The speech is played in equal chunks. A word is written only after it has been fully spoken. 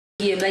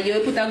game. Like you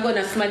put a gun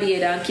at somebody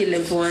head and kill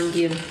them for one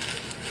game.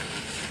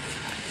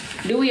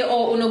 The way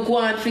how you go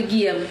on for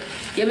game.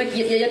 You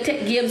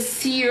take game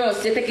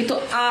serious. You take it to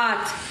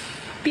heart.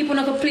 People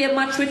not to play a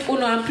match with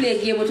Uno and play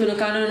a game with Uno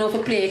because you know if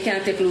you play you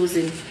can't take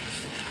losing.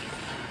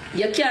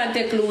 You can't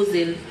take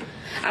losing.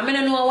 I mean,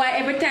 I know why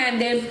every time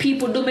then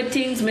people do me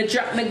things, me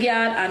drop my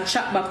guard and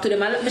chat back to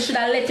them. I should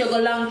have let you go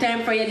long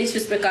time for your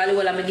disrespect all the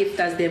whole of my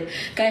gifters them.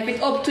 Because if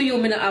it's up to you,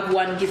 me not have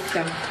one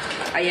gifter.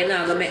 And you're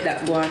not going to make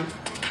that go on.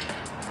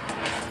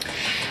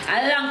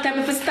 A long time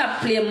if I stop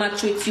playing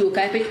match with you.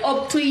 Because if it's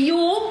up to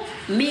you,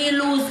 me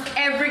lose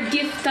every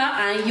gifter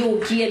and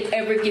you gain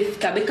every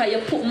gifter. Because you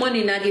put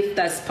money in a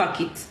gifter's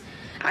pocket.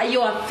 And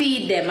you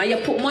feed them. And you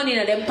put money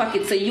in them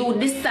pocket. So you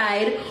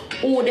decide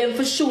who them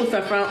for shoot for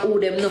and who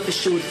them not for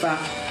shoot for.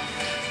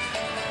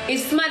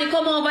 If somebody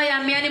come over here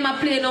and me and him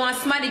play now and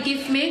somebody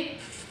give me,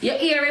 you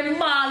hear him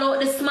ball out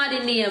the somebody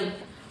name.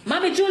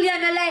 Mommy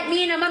Juliana like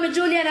me and Mommy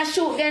Juliana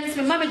shoot against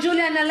me. Mommy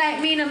Juliana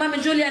like me and Mommy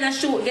Juliana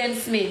shoot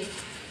against me.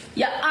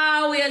 You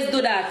always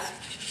do that.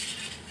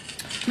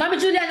 Mommy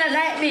Juliana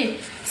like me.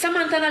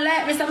 Samantha not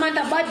like me.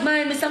 Samantha bad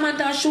mind me.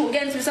 Samantha shoot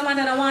against me.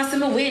 Samantha don't want to see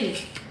me win.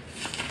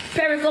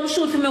 Perry come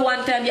shoot for me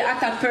one time. You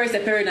attack Perry,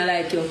 say Perry not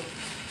like you.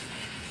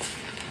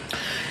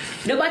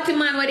 The batty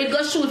man where they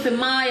go shoot for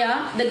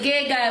Maya, the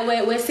gay guy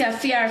where we say a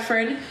fear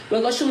friend, we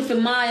go shoot for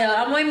Maya.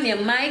 I'm with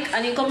him Mike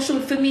and he come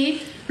shoot for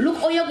me. Look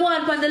how you go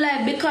on the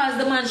life because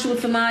the man shoot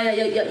for Maya.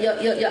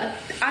 You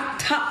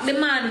attack the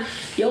man.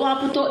 You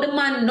want to put out the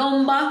man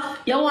number.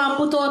 You want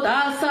to put out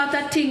all sorts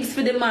of things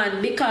for the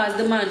man because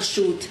the man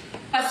shoot.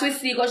 As we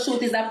see go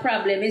shoot is a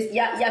problem. You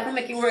have to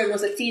make it work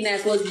was a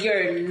teenage was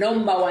your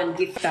 #1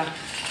 gifter.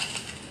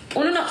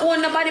 You don't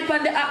own nobody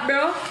on the app,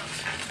 bro.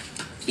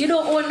 You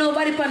don't own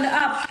nobody on the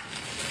app.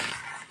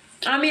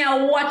 I mean,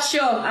 I watch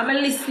you. I'm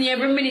listening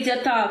every minute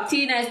you talk.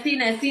 T-nice.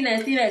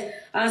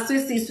 And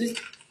Swissy.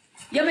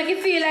 You make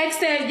it feel like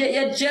say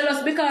you're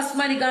jealous because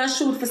somebody gonna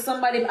shoot for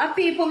somebody. And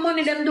people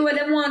money them do what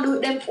they want to do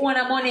with them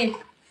own money.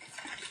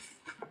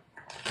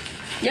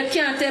 You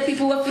can't tell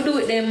people what to do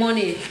with their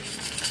money.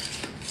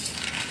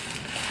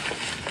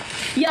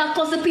 Yeah,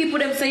 because the people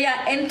them say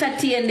yeah,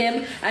 entertain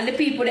them and the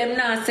people them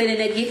not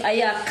selling a gift.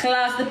 Yeah,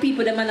 class the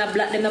people them and a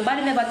black them.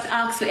 Nobody never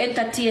asks for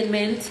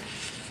entertainment.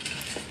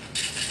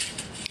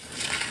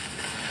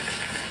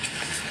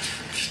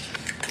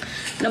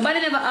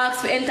 Nobody never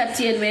asks for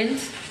entertainment.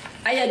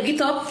 I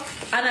get up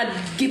and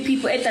I give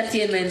people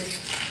entertainment.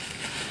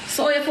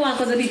 So if you want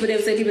because the people them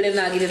say people them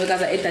not give it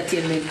because of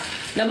entertainment.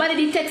 Nobody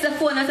did text the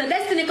phone and say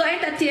Destiny go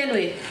entertain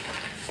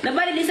with.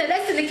 Nobody did say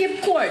Destiny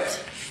keep court.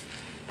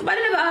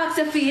 Nobody never asks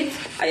your feet.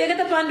 And you get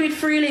up and do it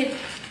freely.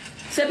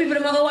 So people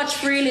them go watch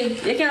freely.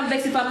 You can't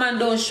vex if a man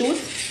don't shoot.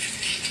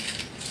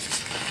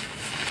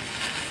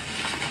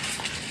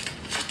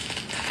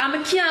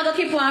 I can't go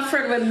keep one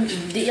friend when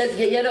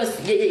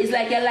it's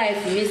like your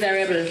life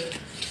miserable.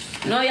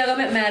 No, you're gonna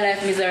make my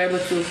life miserable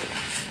too.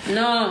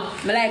 No,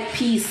 I like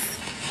peace.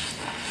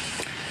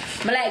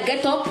 I like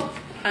get up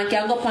and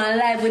can go up and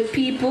live with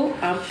people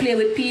and play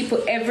with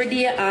people every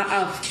day and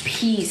have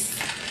peace.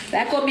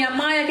 Like how me and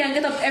Maya can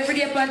get up every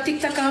day on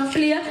TikTok and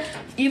play.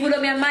 Even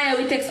though me and Maya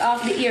we text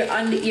off the ear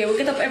on the ear. We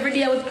get up every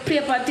day we play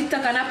on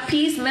TikTok and have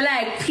peace. I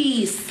like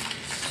peace.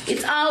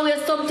 It's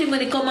always something when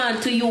it come on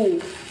to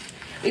you.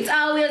 It's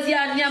always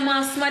your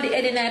man somebody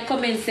head in the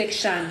comment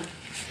section.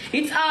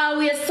 It's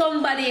always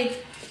somebody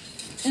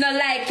not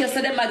like you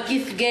so them a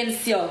gift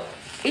against you.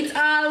 It's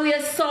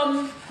always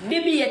some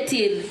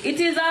debating. It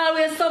is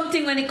always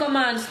something when it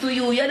comes to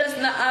you. You just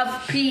not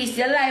have peace.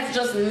 Your life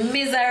just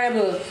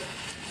miserable.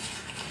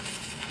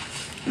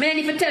 Man,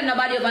 if you tell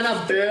nobody you're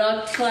gonna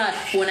blood clot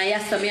phone and you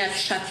saw me a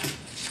chat.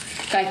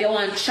 Because if you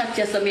want to chat,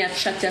 you saw me a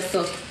chat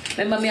yourself.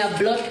 Remember me a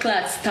blood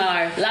clot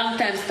star. Long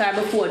time star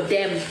before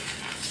them.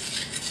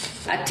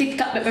 A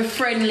TikTok make me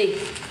friendly.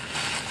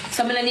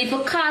 So I need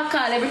to call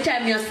every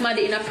time you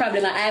somebody in a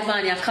problem at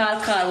Ivany, you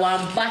call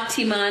one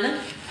batty man.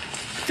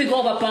 Figure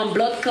over upon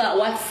blood clot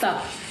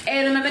WhatsApp.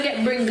 Hey, remember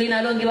get bring in,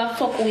 I don't give a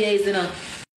fuck who you is, you know.